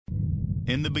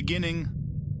In the beginning,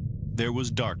 there was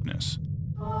darkness.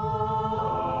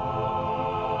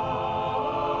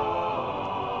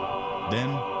 Then,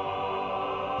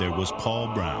 there was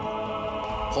Paul Brown.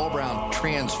 Paul Brown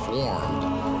transformed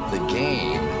the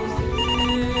game.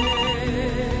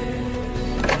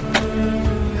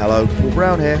 Hello, Paul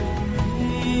Brown here.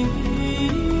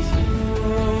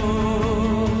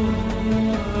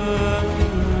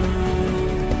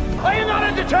 Are you not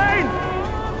entertained?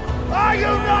 Are you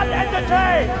not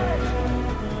entertained?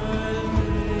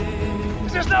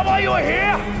 Is this not why you are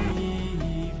here?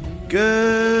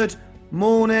 Good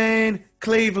morning,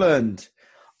 Cleveland.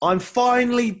 I'm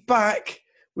finally back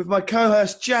with my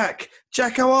co-host, Jack.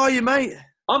 Jack, how are you, mate?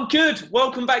 I'm good.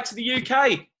 Welcome back to the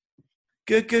UK.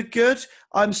 Good.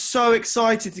 I'm so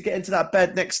excited to get into that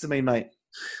bed next to me, mate.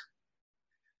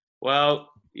 Well,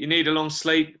 you need a long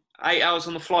sleep. 8 hours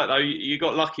on the flight, though. You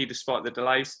got lucky despite the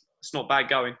delays. It's not bad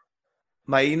going.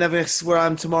 Mate, you never guess where I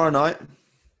am tomorrow night.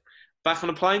 Back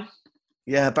on a plane?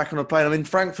 Yeah, back on a plane. I'm in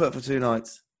Frankfurt for 2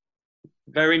 nights.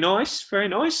 Very nice, very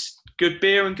nice. Good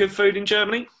beer and good food in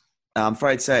Germany? I'm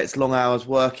afraid to say it's long hours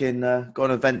working, got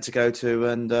an event to go to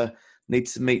and need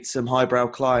to meet some highbrow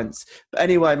clients. But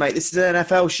anyway, mate, this is an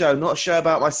NFL show, not a show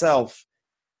about myself.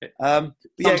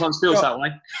 Sometimes feels that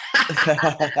way.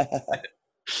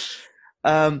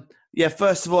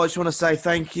 First of all, I just want to say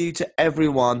thank you to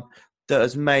everyone that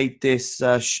has made this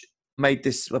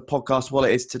podcast what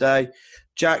it is today.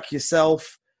 Jack,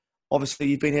 yourself, obviously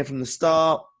you've been here from the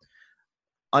start.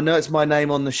 I know it's my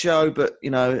name on the show, but, you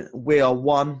know, we are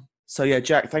one. So, yeah,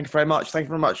 Jack, thank you very much. Thank you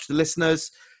very much to the listeners,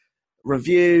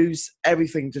 reviews,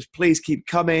 everything. Just please keep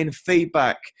coming,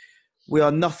 feedback. We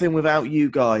are nothing without you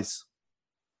guys.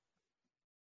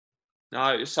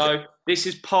 No, so this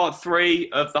is part 3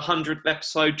 of the 100th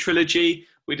episode trilogy.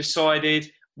 We decided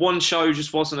one show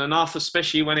just wasn't enough,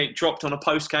 especially when it dropped on a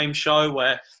post-game show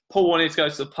where Paul wanted to go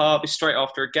to the pub straight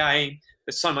after a game.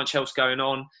 There's so much else going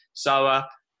on. So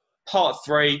part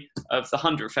 3 of the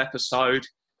 100th episode.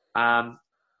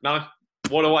 No,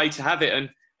 what a way to have it. And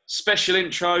special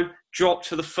intro dropped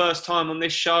for the first time on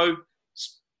this show.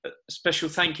 A special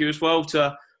thank you as well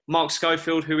to Mark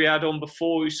Schofield, who we had on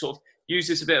before, who sort of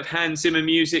uses a bit of Hans Zimmer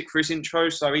music for his intro.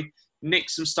 So he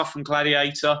nicked some stuff from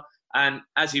Gladiator. And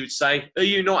as he would say, are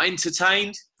you not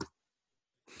entertained?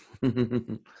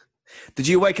 Did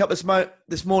you wake up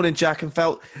this morning, Jack, and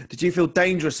did you feel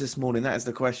dangerous this morning? That is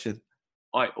the question.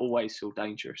 I always feel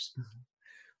dangerous.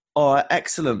 All right,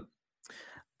 excellent.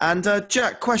 And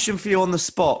Jack, question for you on the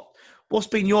spot. What's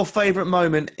been your favourite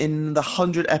moment in the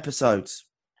 100 episodes?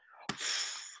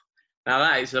 Now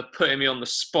that is putting me on the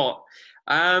spot.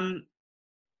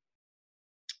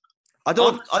 I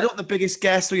don't want the biggest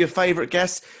guest or your favourite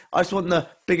guest. I just want the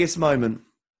biggest moment.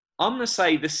 I'm going to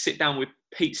say the sit down with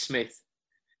Pete Smith,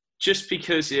 just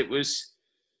because there's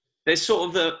sort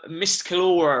of the mystical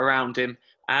aura around him,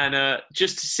 and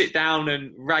just to sit down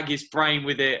and rag his brain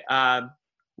with it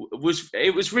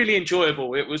was really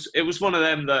enjoyable. It was one of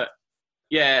them that,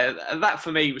 yeah, that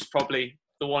for me was probably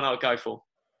the one I'd go for.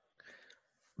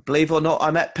 Believe it or not, I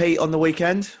met Pete on the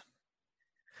weekend.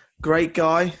 Great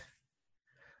guy.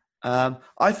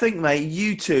 I think, mate,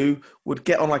 you two would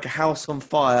get on like a house on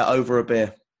fire over a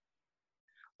beer.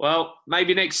 Well,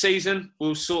 maybe next season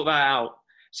we'll sort that out.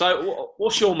 So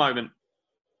what's your moment?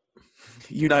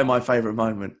 You know my favourite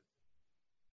moment.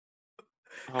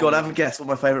 Go on, have a guess what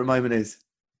my favourite moment is.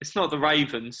 It's not the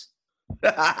Ravens.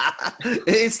 It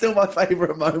is still my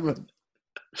favourite moment.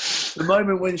 The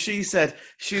moment when she said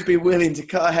she'd be willing to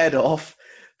cut her head off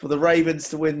for the Ravens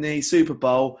to win the Super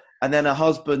Bowl, and then her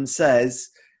husband says,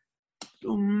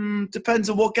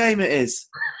 depends on what game it is.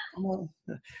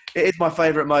 It is my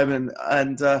favourite moment,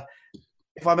 and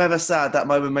if I'm ever sad, that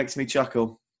moment makes me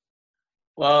chuckle.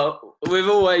 Well, we've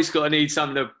always got to need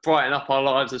something to brighten up our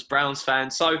lives as Browns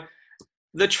fans. So,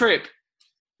 the trip,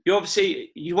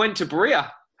 you went to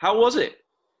Berea. How was it?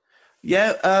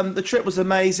 Yeah, the trip was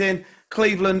amazing.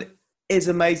 Cleveland is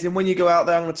amazing. When you go out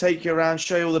there, I'm going to take you around,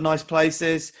 show you all the nice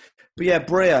places. But yeah,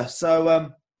 Berea.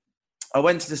 So I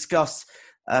went to discuss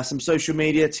some social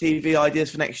media, TV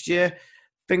ideas for next year.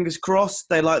 Fingers crossed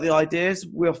they like the ideas.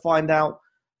 We'll find out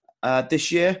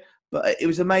this year. But it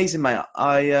was amazing, mate.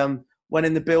 I went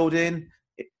in the building.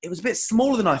 It was a bit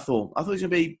smaller than I thought. I thought it was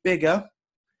going to be bigger.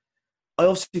 I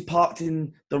obviously parked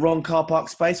in the wrong car park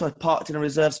space. So I parked in a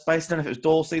reserved space. I don't know if it was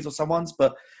Dorsey's or someone's,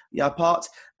 but yeah, I parked.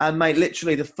 And mate,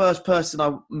 literally the first person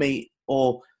I meet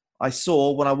or I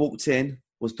saw when I walked in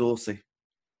was Dorsey.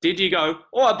 Did you go,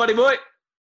 all right, buddy boy?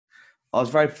 I was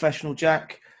very professional,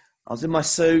 Jack. I was in my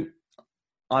suit.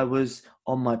 I was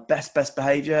on my best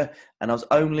behaviour, and I was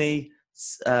only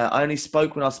I only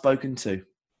spoke when I was spoken to.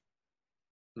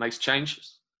 Makes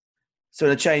changes. So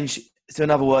in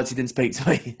other words, he didn't speak to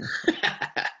me.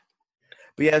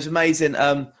 But yeah, it was amazing.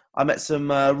 I met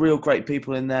some real great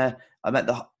people in there. I met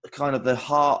the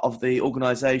heart of the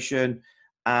organisation,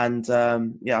 and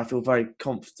I feel very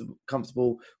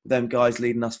comfortable with them guys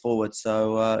leading us forward.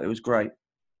 So it was great.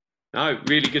 No,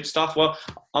 really good stuff. Well,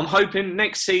 I'm hoping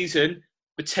next season,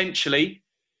 potentially,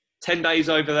 10 days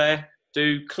over there,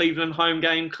 do Cleveland home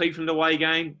game, Cleveland away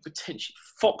game, potentially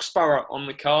Foxborough on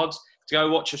the cards to go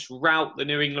watch us rout the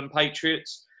New England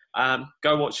Patriots.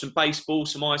 Go watch some baseball,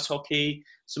 some ice hockey,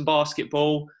 some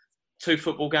basketball, 2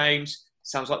 football games.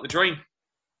 Sounds like the dream.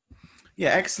 Yeah,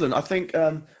 excellent. I think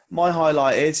my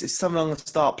highlight is something I'm going to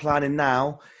start planning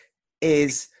now,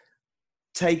 is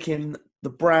taking the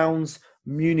Browns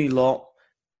Muni lot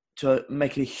to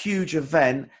make a huge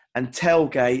event and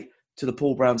tailgate to the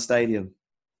Paul Brown Stadium.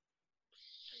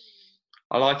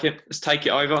 I like it. Let's take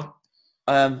it over.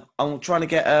 I'm trying to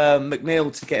get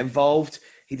McNeil to get involved.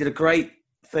 He did a great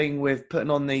thing with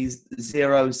putting on these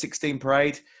 0 and 16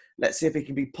 parade. Let's see if he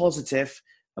can be positive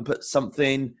and put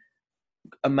something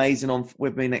amazing on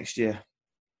with me next year.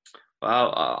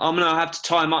 Well, I'm going to have to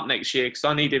tie him up next year because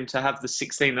I need him to have the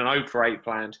 16 and 0 parade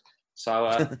planned.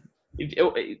 So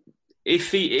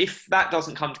if that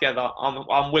doesn't come together,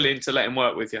 I'm willing to let him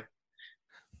work with you.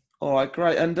 All right,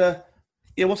 great. And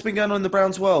what's been going on in the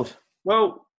Browns world?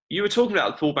 Well, you were talking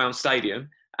about the Paul Brown Stadium,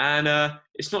 and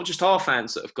it's not just our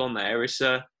fans that have gone there. It's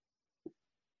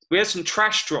we had some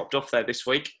trash dropped off there this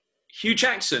week. Hugh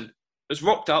Jackson has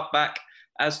rocked up back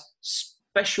as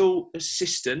special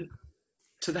assistant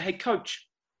to the head coach.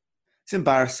 It's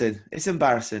embarrassing.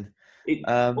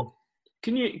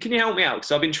 Can you help me out?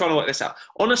 Because I've been trying to work this out.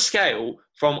 On a scale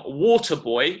from water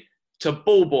boy to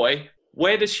ball boy,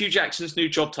 where does Hugh Jackson's new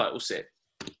job title sit?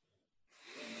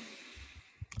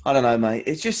 I don't know, mate.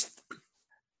 It's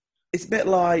a bit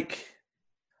like,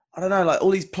 I don't know, like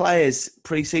all these players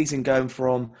pre-season going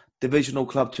from divisional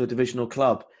club to a divisional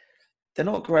club. They're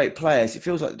not great players. It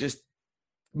feels like just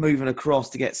moving across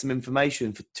to get some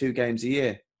information for 2 games a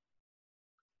year.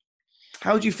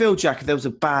 How would you feel, Jack, if there was a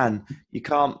ban? You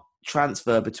can't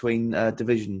transfer between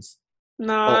divisions.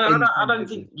 No, I don't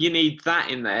think you need that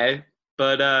in there.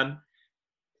 But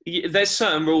there's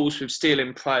certain rules with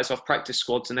stealing players off practice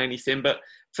squads and anything. But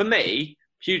for me,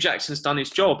 Hugh Jackson's done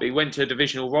his job. He went to a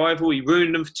divisional rival. He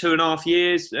ruined them for 2.5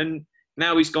 years. And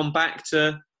now he's gone back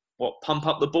to, pump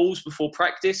up the balls before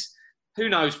practice. Who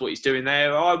knows what he's doing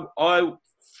there? I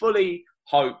fully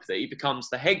hope that he becomes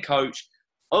the head coach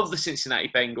of the Cincinnati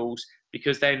Bengals,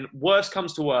 because then worst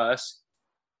comes to worst,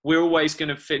 we're always going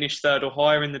to finish 3rd or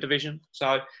higher in the division.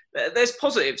 So there's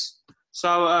positives.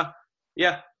 So,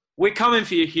 we're coming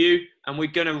for you, Hugh, and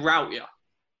we're going to rout you.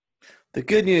 The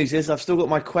good news is I've still got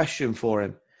my question for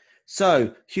him.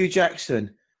 So, Hugh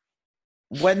Jackson,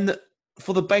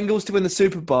 for the Bengals to win the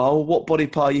Super Bowl, what body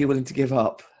part are you willing to give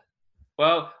up?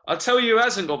 Well, I'll tell you who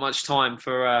hasn't got much time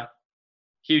for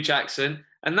Hugh Jackson,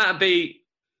 and that'd be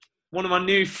one of my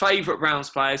new favourite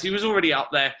Browns players. He was already up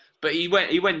there, but he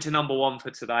went to number 1 for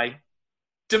today.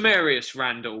 Demarius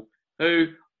Randall, who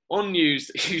on news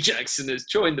that Hugh Jackson has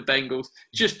joined the Bengals,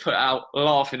 just put out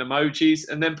laughing emojis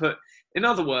and then put, in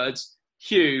other words,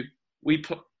 Hugh, we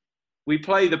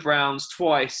play the Browns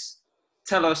twice.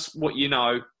 Tell us what you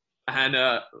know.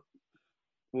 And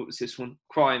what was this one?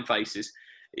 Crying faces.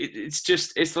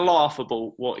 It's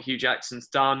laughable what Hugh Jackson's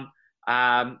done.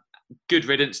 Good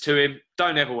riddance to him.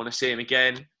 Don't ever want to see him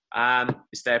again.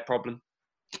 It's their problem.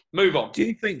 Move on. Do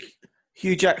you think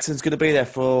Hugh Jackson's going to be there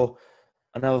for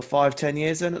another 5-10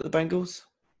 years then at the Bengals?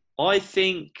 I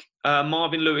think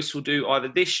Marvin Lewis will do either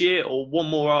this year or one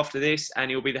more after this, and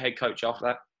he'll be the head coach after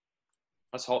that.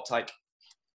 That's a hot take.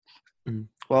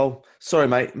 Well, sorry,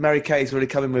 mate. Mary Kay's already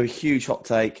come in with a huge hot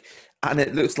take, and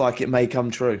it looks like it may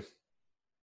come true.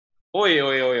 Oi,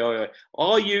 oi, oi, oi, oi.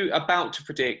 Are you about to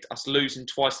predict us losing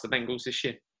twice the Bengals this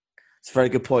year? It's a very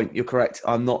good point. You're correct.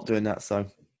 I'm not doing that, so.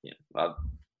 Yeah,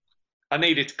 I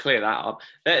needed to clear that up.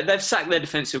 They've sacked their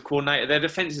defensive coordinator. Their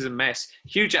defense is a mess.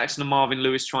 Hugh Jackson and Marvin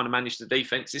Lewis trying to manage the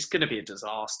defense. It's going to be a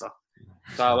disaster.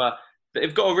 So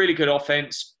they've got a really good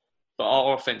offense, but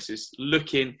our offense is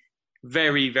looking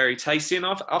very, very tasty. And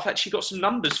I've actually got some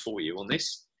numbers for you on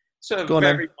this. So a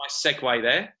very nice segue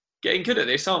there. Getting good at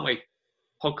this, aren't we?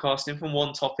 Podcasting from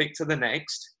one topic to the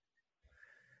next.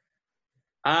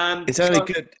 It's only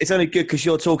good. It's only good because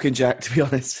you're talking, Jack. To be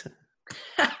honest.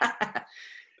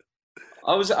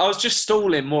 I was just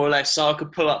stalling more or less so I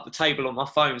could pull up the table on my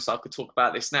phone so I could talk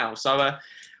about this now. So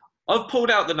I've pulled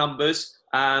out the numbers,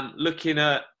 looking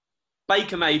at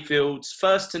Baker Mayfield's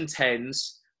 1st and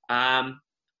 10s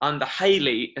under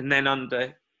Haley and then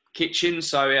under Kitchens.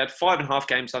 So he had 5.5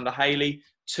 games under Haley,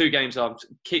 2 games under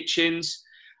Kitchens,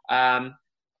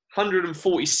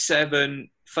 147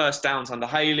 first downs under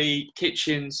Haley,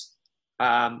 Kitchens,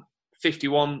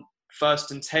 51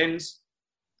 first and 10s.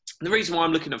 And the reason why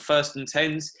I'm looking at first and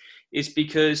 10s is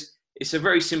because it's a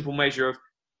very simple measure of,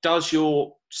 does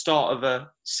your start of a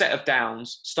set of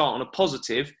downs start on a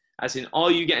positive, as in,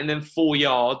 are you getting them 4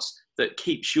 yards that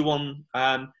keeps you on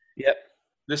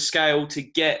the scale to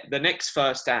get the next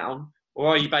first down, or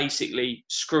are you basically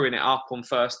screwing it up on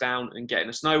first down and getting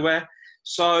us nowhere?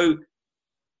 So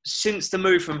since the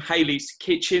move from Haley's to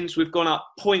Kitchens, we've gone up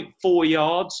 0.4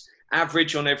 yards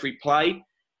average on every play.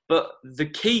 But the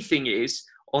key thing is,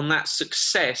 on that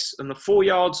success and the 4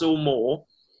 yards or more,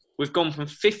 we've gone from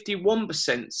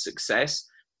 51% success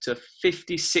to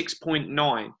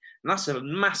 56.9. And that's a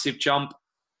massive jump.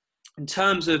 In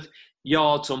terms of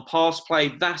yards on pass play,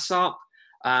 that's up.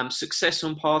 Success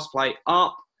on pass play,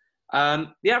 up.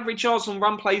 The average yards on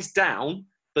run play is down,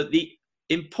 but the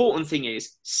important thing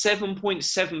is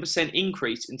 7.7%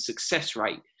 increase in success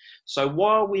rate. So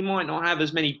while we might not have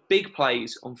as many big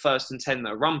plays on first and 10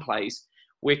 that are run plays,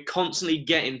 we're constantly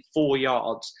getting 4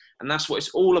 yards. And that's what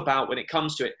it's all about when it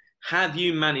comes to it. Have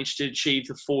you managed to achieve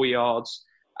the 4 yards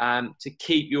to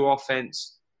keep your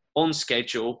offense on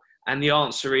schedule? And the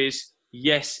answer is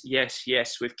yes, yes,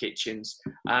 yes with Kitchens.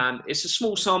 It's a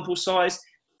small sample size,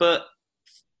 but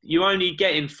you're only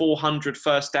getting 400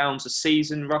 first downs a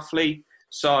season, roughly.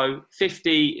 So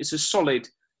 50 is a solid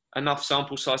enough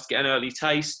sample size to get an early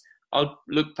taste. I'll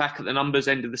look back at the numbers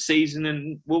end of the season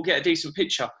and we'll get a decent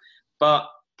picture. But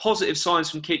positive signs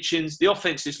from Kitchens. The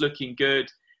offense is looking good.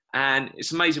 And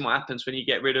it's amazing what happens when you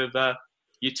get rid of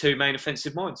your 2 main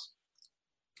offensive minds.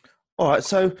 All right.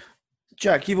 So,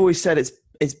 Jack, you've always said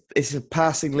it's a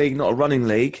passing league, not a running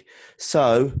league.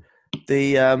 So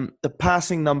the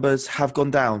passing numbers have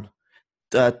gone down.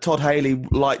 Todd Haley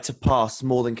liked to pass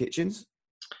more than Kitchens.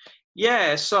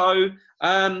 Yeah, so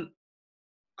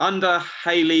under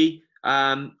Haley,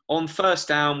 on first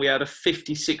down, we had a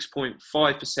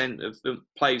 56.5% of the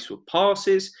plays were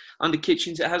passes. Under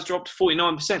Kitchens, it has dropped to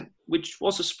 49%, which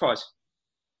was a surprise.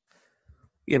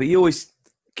 Yeah, but you always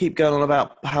keep going on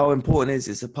about how important it is.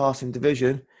 It's a passing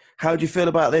division. How do you feel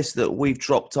about this, that we've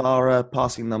dropped our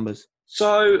passing numbers?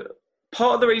 So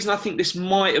part of the reason I think this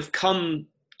might have come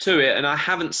to it, and I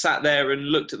haven't sat there and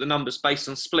looked at the numbers based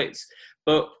on splits,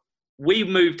 but we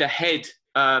moved ahead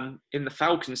in the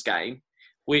Falcons game,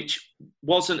 which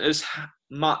wasn't as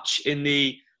much in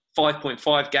the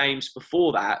 5.5 games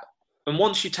before that. And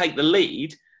once you take the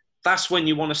lead, that's when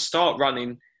you want to start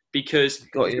running, because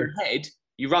you're ahead,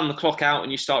 you run the clock out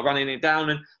and you start running it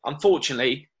down. And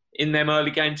unfortunately, in them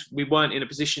early games, we weren't in a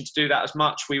position to do that as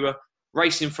much. We were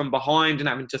racing from behind and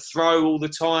having to throw all the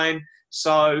time.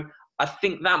 So I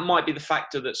think that might be the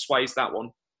factor that sways that one.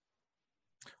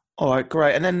 All right,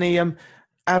 great. And then the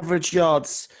average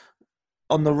yards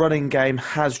on the running game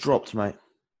has dropped, mate.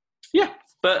 Yeah,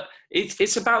 but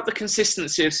it's about the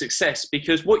consistency of success,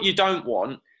 because what you don't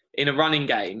want in a running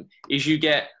game is you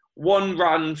get one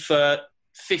run for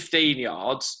 15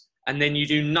 yards and then you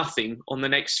do nothing on the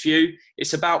next few.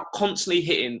 It's about constantly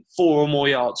hitting 4 or more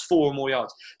yards.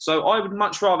 So I would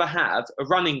much rather have a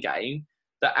running game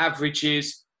that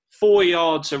averages 4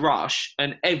 yards a rush,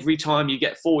 and every time you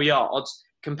get 4 yards,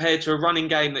 compared to a running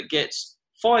game that gets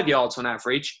 5 yards on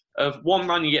average. Of one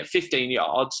run, you get 15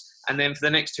 yards, and then for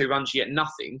the next 2 runs, you get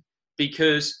nothing.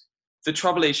 Because the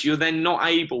trouble is, you're then not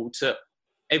able to,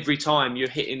 every time you're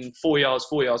hitting 4 yards,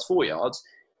 4 yards, 4 yards,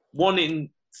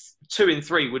 2 in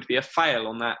 3 would be a fail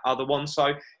on that other one.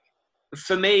 So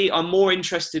for me, I'm more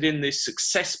interested in the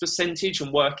success percentage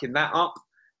and working that up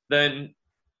than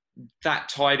that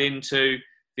tied into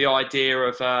the idea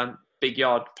of big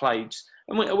yard plays.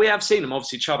 And we have seen them.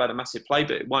 Obviously, Chubb had a massive play,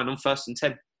 but it weren't on first and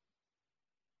 10.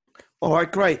 All right,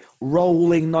 great.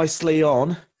 Rolling nicely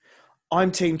on.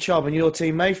 I'm Team Chubb and you're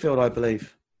Team Mayfield, I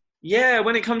believe. Yeah,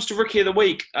 when it comes to Rookie of the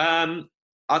Week, I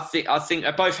think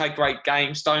they both had great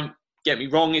games. Don't get me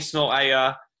wrong. It's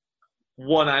not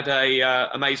one had a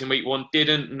amazing week, one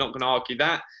didn't. I'm not going to argue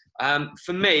that.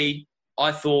 For me,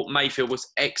 I thought Mayfield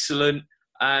was excellent.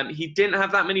 He didn't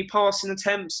have that many passing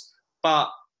attempts, but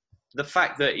the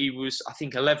fact that he was, I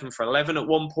think, 11 for 11 at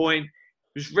one point,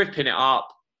 was ripping it up.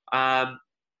 I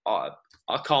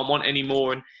can't want any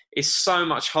more. And it's so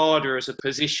much harder as a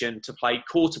position to play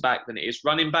quarterback than it is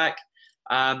running back.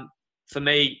 For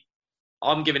me,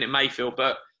 I'm giving it Mayfield,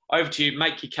 but over to you.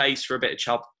 Make your case for a bit of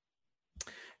Chubb.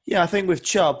 Yeah, I think with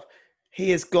Chubb, he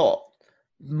has got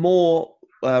more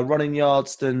running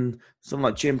yards than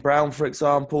someone like Jim Brown, for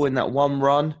example, in that one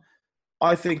run.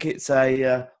 I think it's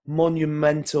a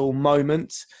monumental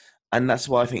moment, and that's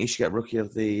why I think he should get Rookie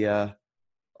of the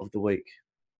Week.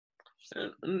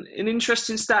 An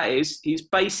interesting stat is he's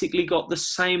basically got the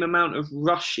same amount of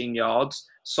rushing yards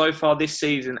so far this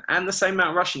season and the same amount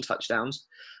of rushing touchdowns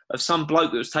of some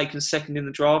bloke that was taken second in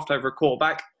the draft over a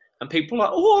quarterback. And people are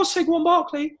like, oh, Saquon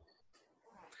Barkley.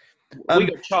 We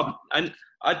got Chubb. And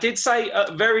I did say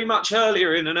very much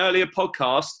earlier in an earlier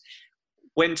podcast,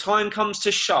 when time comes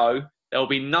to show, there'll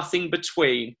be nothing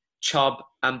between Chubb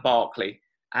and Barkley.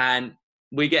 And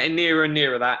we're getting nearer and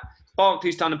nearer that.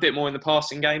 Barkley's done a bit more in the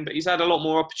passing game, but he's had a lot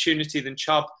more opportunity than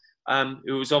Chubb,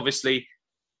 who was obviously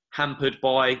hampered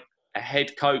by a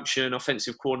head coach and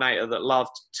offensive coordinator that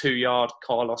loved 2-yard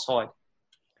Carlos Hyde.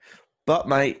 But,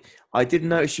 mate, I did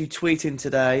notice you tweeting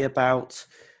today about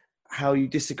how you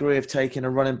disagree of taking a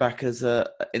running back in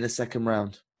the second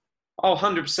round. Oh,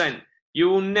 100%. You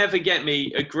will never get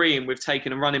me agreeing with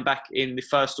taking a running back in the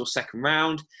first or second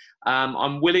round.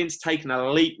 I'm willing to take an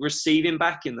elite receiving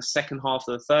back in the second half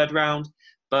of the third round.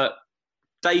 But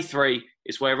day 3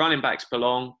 is where running backs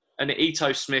belong. And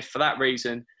Ito Smith, for that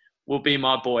reason, will be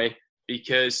my boy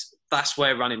because that's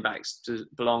where running backs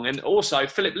belong. And also,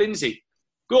 Philip Lindsay.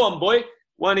 Go on, boy.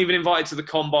 Weren't even invited to the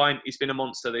combine. He's been a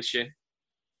monster this year.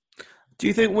 Do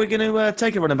you think we're going to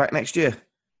take a running back next year?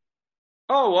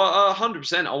 Oh,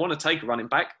 100%. I want to take a running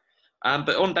back.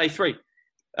 But on day 3,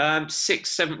 6th,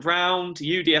 7th round,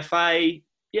 UDFA.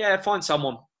 Yeah, find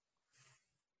someone.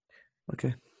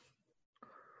 Okay.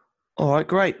 All right,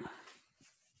 great.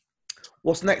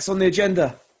 What's next on the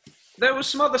agenda? There were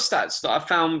some other stats that I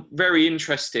found very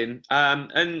interesting.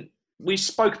 And we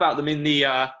spoke about them in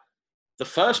the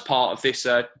first part of this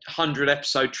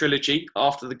 100-episode trilogy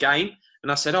after the game.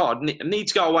 And I said, I need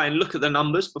to go away and look at the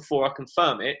numbers before I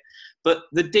confirm it. But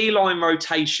the D-line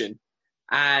rotation,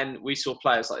 and we saw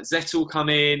players like Zettel come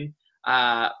in.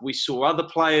 We saw other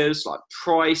players like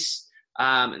Price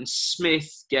and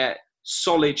Smith get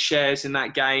solid shares in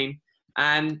that game.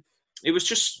 And it was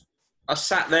just, I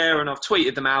sat there and I've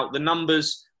tweeted them out, the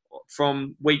numbers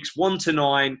from weeks 1 to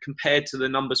 9 compared to the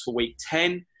numbers for week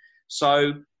 10.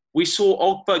 So we saw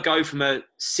Ogba go from a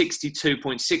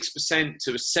 62.6%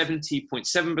 to a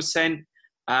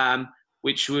 70.7%,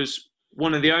 which was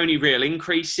one of the only real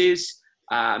increases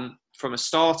from a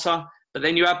starter. But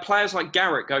then you had players like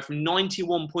Garrett go from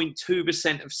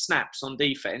 91.2% of snaps on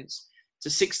defense to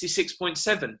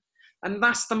 66.7%. And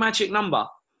that's the magic number,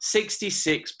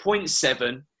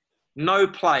 66.7%. No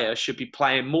player should be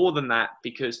playing more than that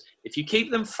because if you keep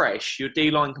them fresh, your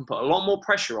D-line can put a lot more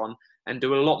pressure on and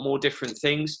do a lot more different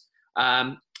things.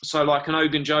 So like an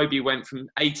Ogunjobi went from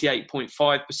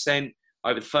 88.5%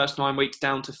 over the first 9 weeks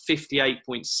down to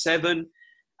 58.7%.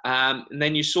 And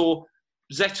then you saw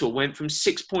Zettel went from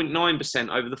 6.9%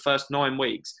 over the first 9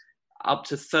 weeks up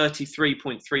to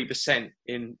 33.3%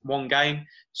 in one game.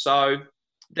 So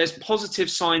there's positive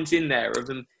signs in there of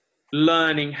them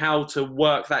learning how to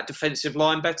work that defensive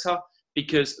line better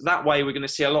because that way we're going to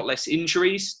see a lot less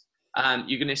injuries.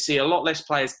 You're going to see a lot less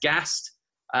players gassed.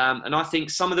 And I think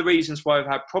some of the reasons why we've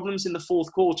had problems in the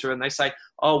fourth quarter and they say,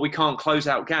 oh, we can't close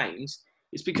out games,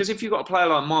 is because if you've got a player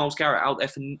like Myles Garrett out there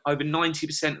for over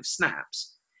 90% of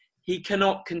snaps, he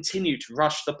cannot continue to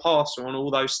rush the passer on all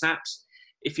those snaps.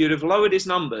 If you'd have lowered his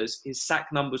numbers, his sack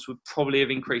numbers would probably have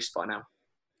increased by now.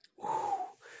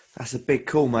 That's a big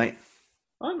call, mate.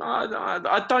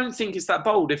 I don't think it's that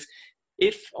bold.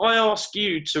 If I ask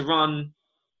you to run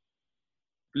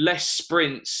less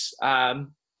sprints,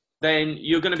 then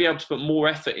you're going to be able to put more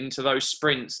effort into those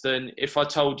sprints than if I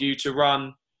told you to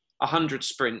run 100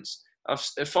 sprints.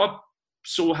 If I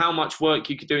saw how much work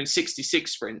you could do in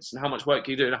 66 sprints and how much work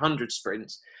you do in 100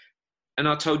 sprints, and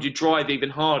I told you drive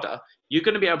even harder, you're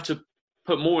going to be able to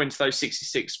put more into those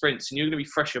 66 sprints and you're going to be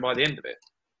fresher by the end of it.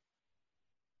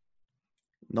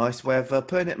 Nice way of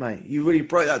putting it, mate. You really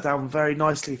broke that down very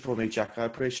nicely for me, Jack. I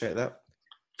appreciate that.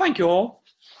 Thank you all.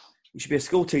 You should be a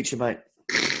school teacher, mate.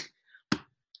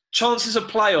 Chances of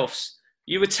playoffs.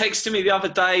 You were texting me the other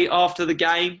day after the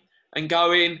game and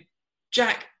going,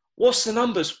 Jack, what's the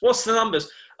numbers? What's the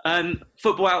numbers? And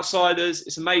Football Outsiders,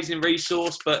 it's an amazing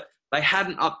resource, but they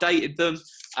hadn't updated them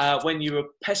when you were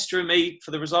pestering me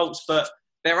for the results, but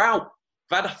they're out.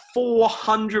 They've had a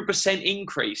 400%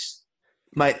 increase.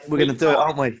 Mate, we're going to do it,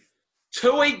 aren't we?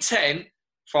 To week 10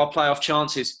 for our playoff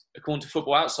chances, according to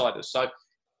Football Outsiders. So,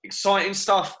 exciting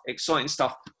stuff, exciting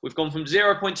stuff. We've gone from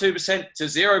 0.2% to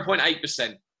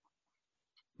 0.8%.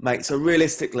 Mate, so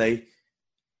realistically,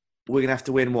 we're going to have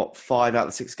to win, 5 out of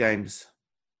the 6 games?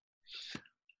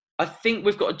 I think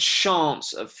we've got a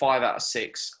chance of 5 out of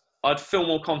 6. I'd feel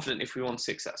more confident if we won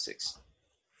 6 out of 6.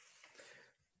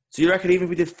 So you reckon even if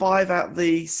we did 5 out of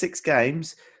the 6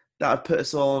 games, that would put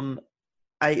us on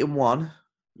 8-1?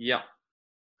 Yeah.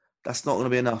 That's not going to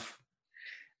be enough.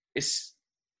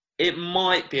 It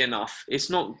might be enough. It's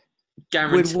not We'd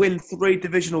guaranteed. win 3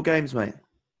 divisional games, mate.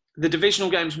 The divisional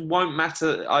games won't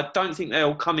matter. I don't think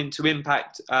they'll come into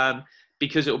impact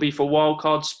because it'll be for a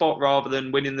wildcard spot rather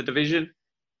than winning the division.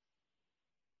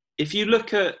 If you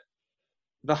look at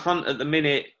the hunt at the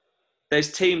minute,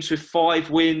 there's teams with 5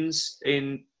 wins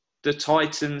in the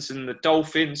Titans and the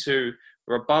Dolphins who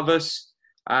are above us.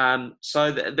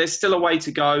 So there's still a way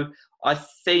to go. I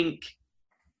think,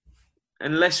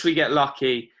 unless we get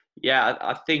lucky,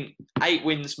 I think 8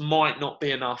 wins might not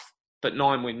be enough, but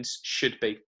 9 wins should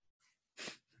be.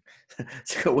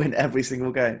 To win every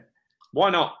single game. Why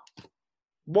not?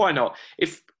 Why not?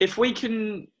 If we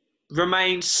can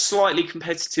remain slightly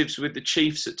competitive with the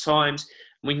Chiefs at times,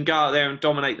 and we can go out there and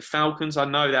dominate the Falcons. I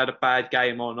know they had a bad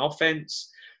game on offense.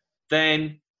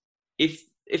 Then if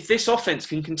this offense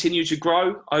can continue to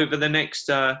grow over the next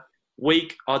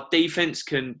week, our defense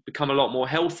can become a lot more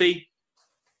healthy.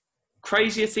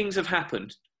 Crazier things have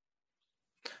happened.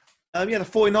 The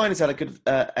 49ers had a good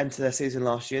end to their season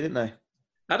last year, didn't they?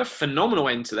 They had a phenomenal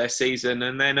end to their season,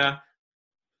 and then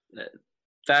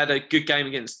they had a good game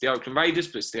against the Oakland Raiders,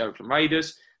 but it's the Oakland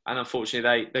Raiders. And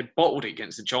unfortunately, they bottled it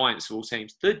against the Giants of all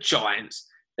teams. The Giants,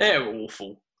 they're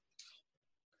awful.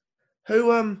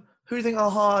 Who do you think our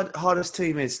hardest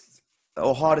team is,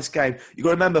 or hardest game? You've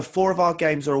got to remember, 4 of our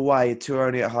games are away, 2 are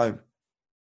only at home.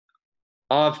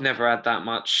 I've never had that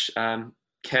much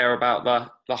care about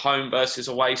the home versus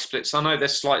away splits. I know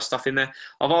there's slight stuff in there.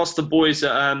 I've asked the boys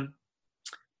at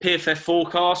PFF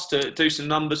Forecast to do some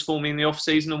numbers for me in the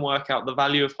off-season and work out the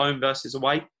value of home versus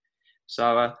away.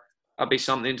 So that'd be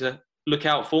something to look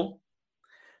out for.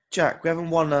 Jack, we haven't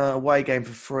won an away game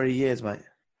for 3 years, mate.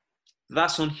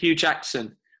 That's on Hugh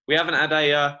Jackson. We haven't had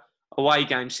a away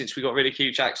game since we got rid of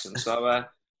Hugh Jackson. So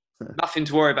nothing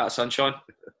to worry about, sunshine.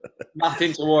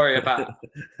 Nothing to worry about.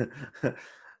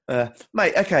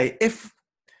 Mate, okay.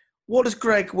 What does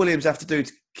Greg Williams have to do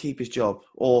to keep his job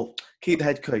or keep the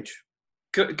head coach?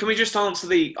 Can we just answer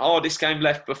the hardest game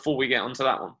left before we get onto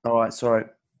that one? All right, sorry.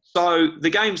 So the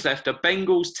games left are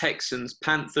Bengals, Texans,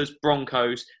 Panthers,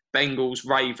 Broncos, Bengals,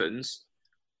 Ravens.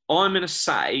 I'm going to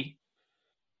say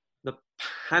the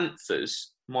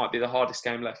Panthers might be the hardest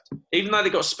game left. Even though they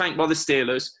got spanked by the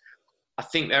Steelers, I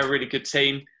think they're a really good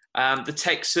team. The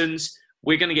Texans,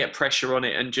 we're going to get pressure on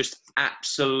it and just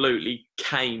absolutely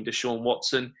cane Deshaun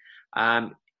Watson.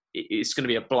 It's going to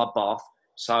be a bloodbath.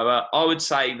 So I would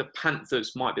say the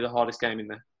Panthers might be the hardest game in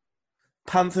there.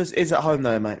 Panthers is at home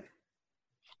though, mate.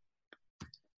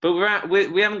 But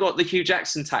we haven't got the Hugh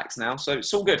Jackson tax now, so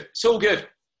it's all good. It's all good.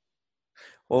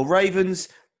 Well, Ravens,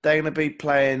 they're going to be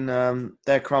playing,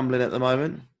 they're crumbling at the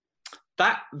moment.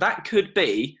 That could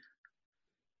be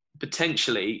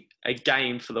potentially a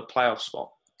game for the playoff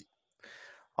spot.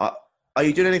 Are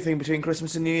you doing anything between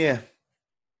Christmas and New Year?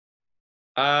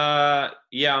 Yeah,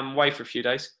 I'm away for a few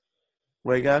days.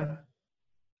 Where you going?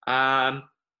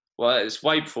 Well, it's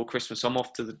way before Christmas. I'm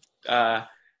off to the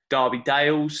Derby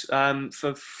Dales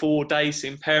for 4 days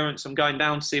seeing parents. I'm going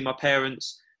down to see my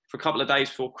parents for a couple of days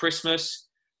before Christmas.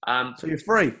 So you're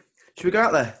free. Should we go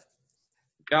out there?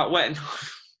 Go out when?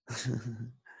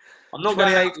 I'm not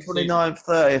 28th, 29th,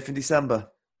 30th in December.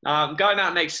 I'm going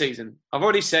out next season. I've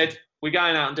already said we're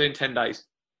going out and doing 10 days.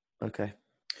 Okay.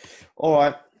 All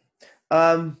right.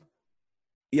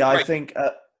 Yeah, Great.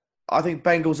 I think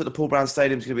Bengals at the Paul Brown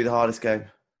Stadium is going to be the hardest game.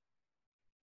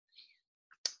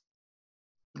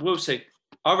 We'll see.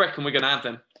 I reckon we're going to have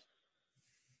them.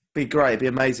 Be great. Be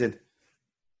amazing.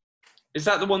 Is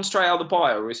that the one straight out of the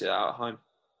bye or is it out at home?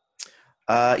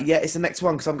 Yeah, it's the next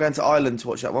one because I'm going to Ireland to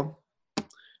watch that one.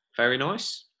 Very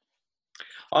nice.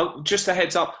 Just a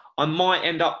heads up, I might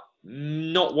end up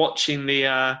not watching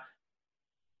the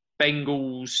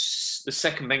Bengals, the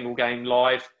second Bengal game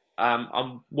live.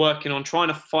 I'm working on trying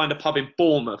to find a pub in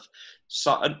Bournemouth.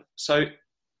 So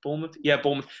Bournemouth? Yeah,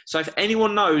 Bournemouth. So if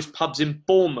anyone knows pubs in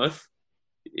Bournemouth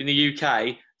in the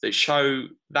UK that show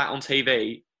that on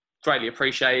TV, greatly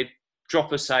appreciated.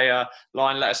 Drop us a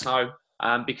line, let us know,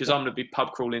 because I'm going to be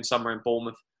pub crawling somewhere in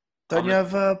Bournemouth. Don't you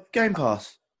have Game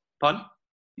Pass? Pardon?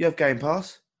 You have Game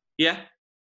Pass? Yeah.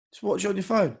 Just watch it on your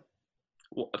phone.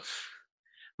 What?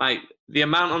 Mate, the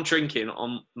amount I'm drinking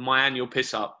on my annual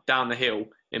piss up down the hill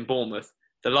in Bournemouth,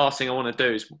 the last thing I want to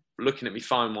do is looking at my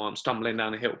phone while I'm stumbling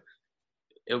down the hill.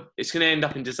 It's going to end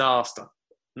up in disaster.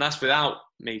 And that's without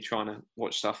me trying to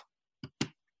watch stuff.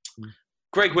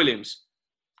 Greg Williams.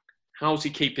 How does he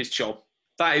keep his job?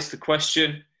 That is the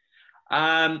question.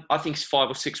 I think it's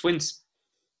 5 or 6 wins.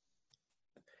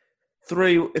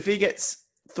 3. If he gets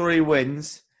 3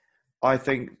 wins, I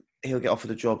think he'll get offered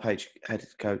the job head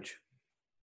coach.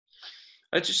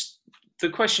 The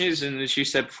question is, and as you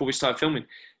said before we started filming,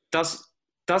 does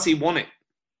he want it?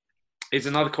 Is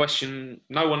another question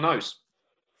no one knows.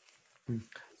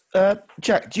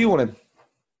 Jack, do you want him?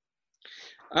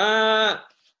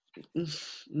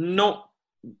 Not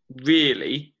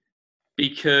really,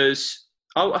 because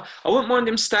I wouldn't mind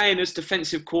him staying as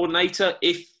defensive coordinator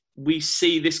if we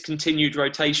see this continued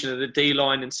rotation of the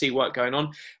D-line and see what's going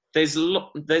on. There's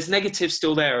negatives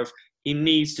still there of he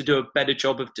needs to do a better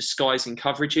job of disguising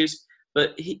coverages,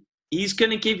 but he's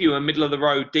going to give you a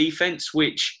middle-of-the-road defense,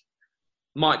 which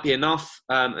might be enough,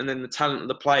 and then the talent of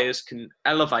the players can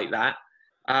elevate that.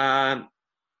 I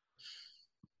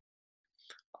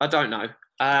don't know.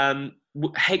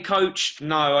 Head coach?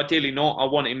 No, ideally not. I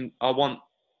want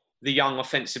the young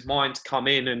offensive mind to come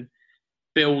in and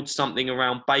build something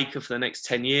around Baker for the next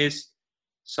 10 years.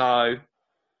 So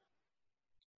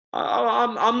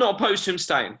I'm not opposed to him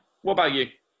staying. What about you?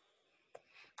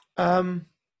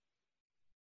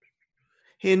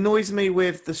 He annoys me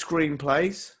with the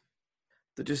screenplays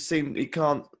that he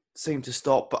can't seem to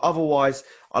stop. But otherwise,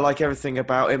 I like everything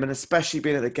about him, and especially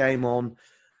being at the game on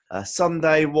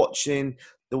Sunday, watching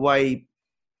the way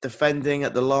defending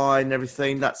at the line and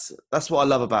everything. That's what I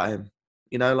love about him.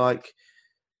 You know, like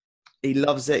he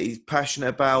loves it. He's passionate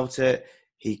about it.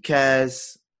 He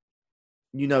cares.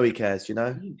 You know, he cares. You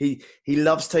know, he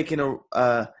loves taking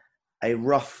a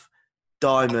rough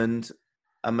diamond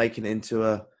and making it into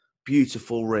a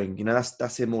beautiful ring. You know,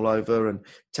 that's him all over, and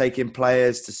taking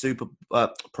players to Super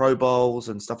Pro Bowls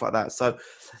and stuff like that. So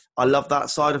I love that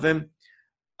side of him,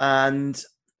 and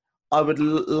I would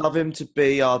love him to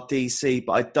be our DC,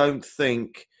 but I don't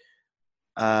think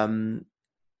the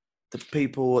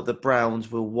people at the Browns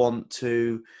will want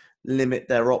to limit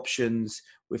their options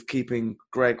with keeping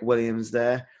Greg Williams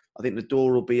there. I think the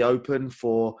door will be open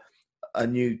for a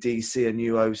new DC, a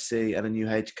new OC, and a new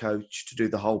head coach to do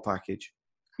the whole package.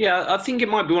 Yeah, I think it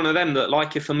might be one of them that,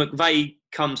 like, if a McVay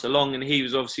comes along, and he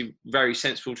was obviously very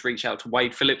sensible to reach out to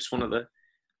Wade Phillips, one of the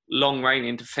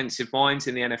long-reigning defensive minds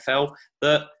in the NFL,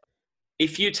 that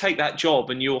if you take that job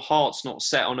and your heart's not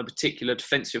set on a particular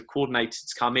defensive coordinator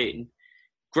to come in,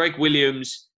 Greg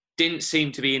Williams didn't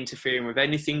seem to be interfering with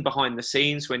anything behind the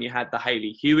scenes when you had the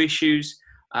Haley Hugh issues.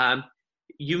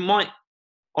 You might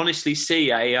honestly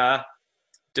see a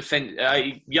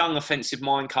young offensive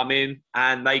mind come in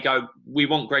and they go, we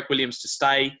want Greg Williams to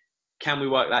stay. Can we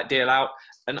work that deal out?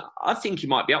 And I think he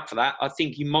might be up for that. I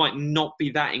think he might not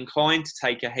be that inclined to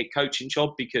take a head coaching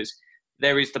job because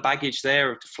there is the baggage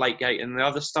there of Deflategate and the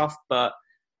other stuff, but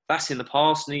that's in the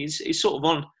past. And he's sort of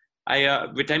on a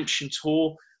redemption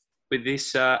tour with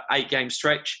this 8-game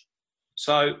stretch.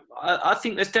 So I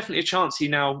think there's definitely a chance he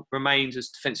now remains as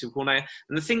defensive coordinator.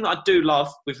 And the thing that I do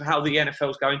love with how the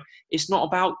NFL's going, it's not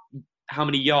about how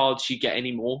many yards you get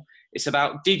anymore. It's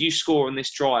about, did you score on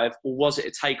this drive, or was it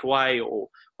a takeaway, or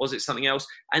was it something else?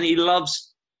 And he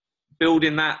loves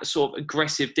building that sort of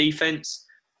aggressive defense.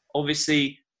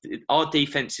 Obviously, our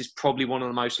defense is probably one of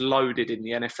the most loaded in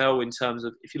the NFL in terms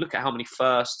of, if you look at how many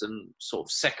first and sort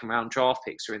of second round draft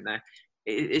picks are in there,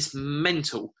 it's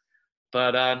mental.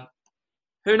 But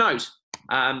who knows?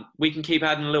 We can keep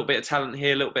adding a little bit of talent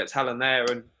here, a little bit of talent there,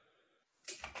 and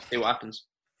see what happens.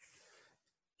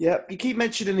 Yeah, you keep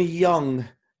mentioning a young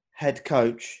head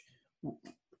coach.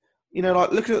 You know,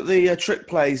 like looking at the trick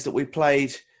plays that we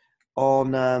played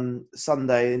on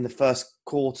Sunday in the first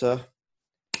quarter.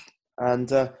 And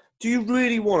do you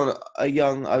really want a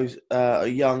young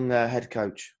head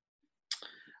coach?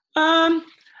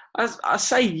 I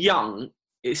say young.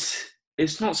 It's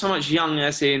not so much young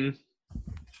as in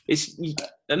it's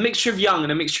a mixture of young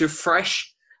and a mixture of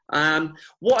fresh.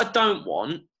 What I don't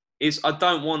want is I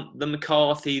don't want the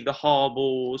McCarthy, the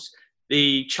Harbaughs,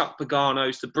 the Chuck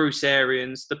Paganos, the Bruce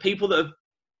Arians, the people that have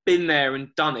been there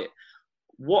and done it.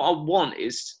 What I want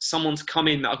is someone to come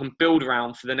in that I can build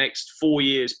around for the next 4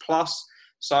 years plus.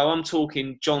 So I'm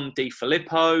talking John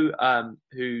DeFilippo,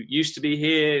 who used to be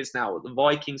here, is now at the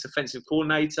Vikings offensive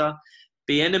coordinator.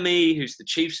 Bieniemy, who's the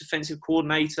Chiefs offensive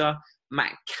coordinator.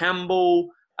 Matt Campbell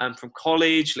from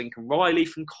college. Lincoln Riley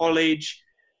from college.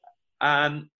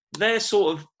 They're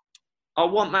sort of, I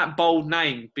want that bold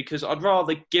name because I'd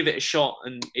rather give it a shot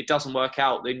and it doesn't work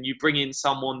out than you bring in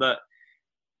someone that,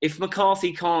 if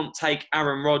McCarthy can't take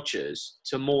Aaron Rodgers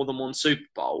to more than one Super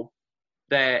Bowl,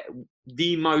 they're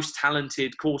the most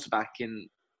talented quarterback in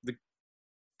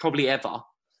probably ever.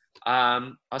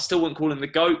 I still wouldn't call him the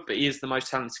GOAT, but he is the most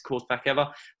talented quarterback ever,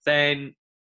 then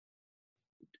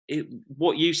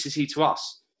what use is he to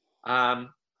us?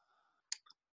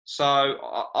 So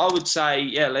I would say,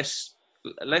 yeah, let's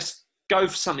go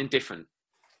for something different.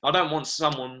 I don't want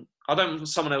someone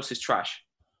else's trash.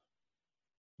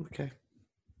 Okay.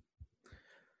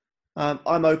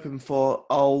 I'm open for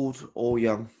old or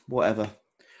young, whatever.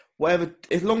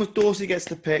 As long as Dorsey gets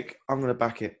the pick, I'm going to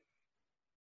back it.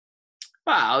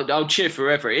 Well, I'll cheer for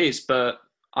whoever it is, but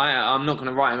I'm not going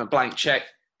to write him a blank check.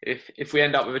 If we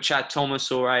end up with a Chad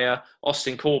Thomas or a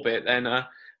Austin Corbett, then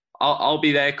I'll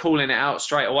be there calling it out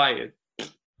straight away.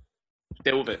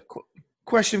 Deal with it.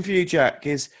 Question for you, Jack,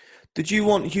 is did you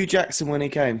want Hugh Jackson when he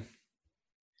came?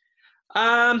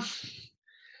 I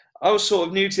was sort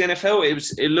of new to the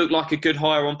NFL. It looked like a good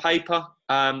hire on paper.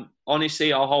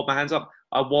 Honestly, I'll hold my hands up.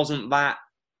 I wasn't that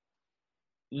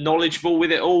knowledgeable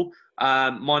with it all.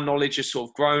 My knowledge has sort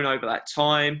of grown over that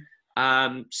time.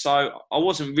 So I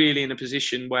wasn't really in a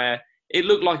position where it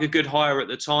looked like a good hire at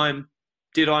the time.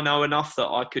 Did I know enough that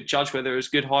I could judge whether it was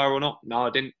a good hire or not? No,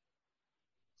 I didn't.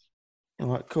 All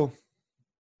right, cool.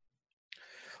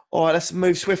 All right, let's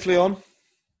move swiftly on.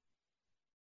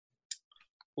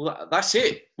 Well, that's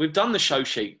it. We've done the show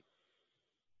sheet.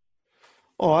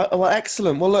 All right, well,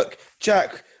 excellent. Well, look,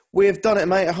 Jack, we've done it,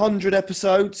 mate. 100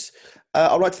 episodes.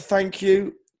 I'd like to thank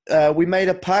you. We made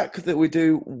a pact that we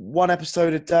do one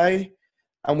episode a day,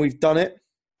 and we've done it.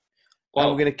 Well,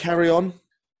 and we're going to carry on.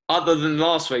 Other than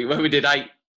last week where we did 8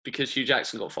 because Hugh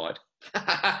Jackson got fired.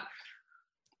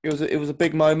 It was a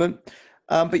big moment.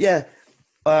 But yeah,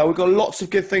 we've got lots of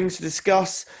good things to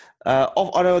discuss. I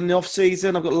know in the off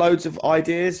season, I've got loads of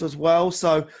ideas as well.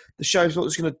 So the show's not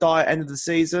just going to die at the end of the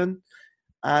season.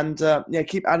 And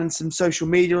keep adding some social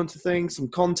media onto things, some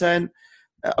content.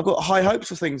 I've got high hopes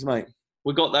for things, mate.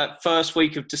 We got that first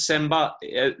week of December,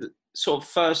 sort of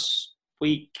first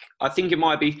week. I think it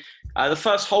might be the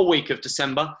first whole week of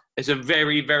December is a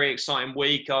very, very exciting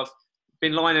week. I've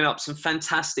been lining up some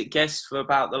fantastic guests for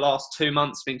about the last 2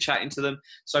 months, been chatting to them.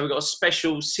 So we've got a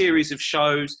special series of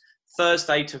shows,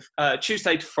 Tuesday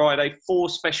to Friday, 4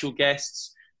 special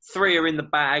guests, 3 are in the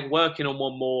bag, working on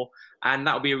 1 more. And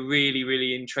that'll be a really,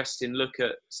 really interesting look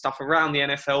at stuff around the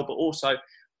NFL, but also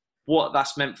what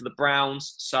that's meant for the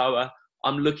Browns. So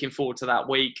I'm looking forward to that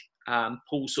week.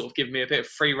 Paul sort of giving me a bit of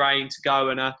free rein to go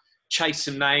and chase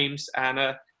some names.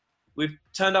 And we've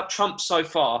turned up trumps so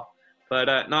far.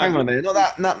 But no. Hang on a minute,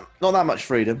 not that much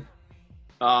freedom.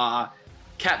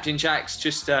 Captain Jack's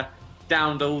just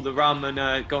downed all the rum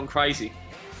and gone crazy.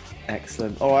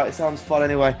 Excellent. All right, it sounds fun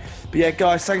anyway. But yeah,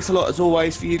 guys, thanks a lot as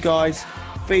always for you guys.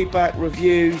 Feedback,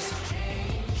 reviews,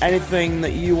 anything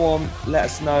that you want, let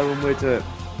us know and we'll do it.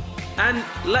 And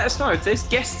let us know if there's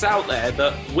guests out there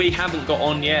that we haven't got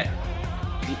on yet.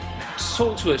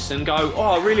 Talk to us and go,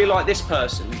 I really like this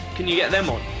person. Can you get them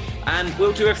on? And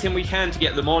we'll do everything we can to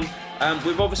get them on.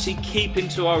 We're obviously keeping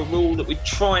to our rule that we're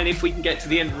trying, if we can get to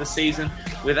the end of the season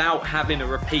without having a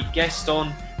repeat guest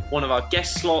on one of our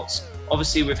guest slots.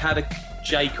 Obviously, we've had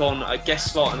Jake on a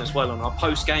guest slot and as well on our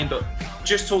post game, but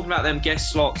just talking about them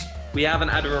guest slots, we haven't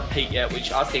had a repeat yet,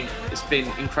 which I think has been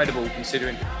incredible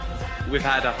considering we've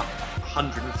had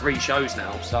 103 shows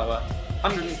now, so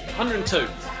 102.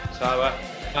 So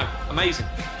no, amazing.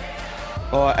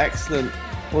 All right, excellent.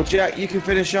 Well, Jack, you can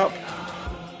finish up.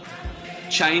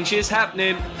 Change is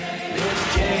happening.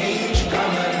 There's change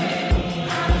coming.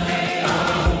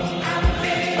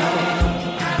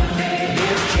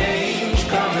 There's change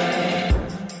coming.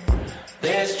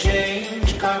 There's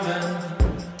change coming.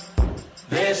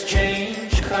 There's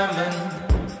change coming.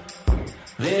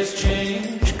 There's change.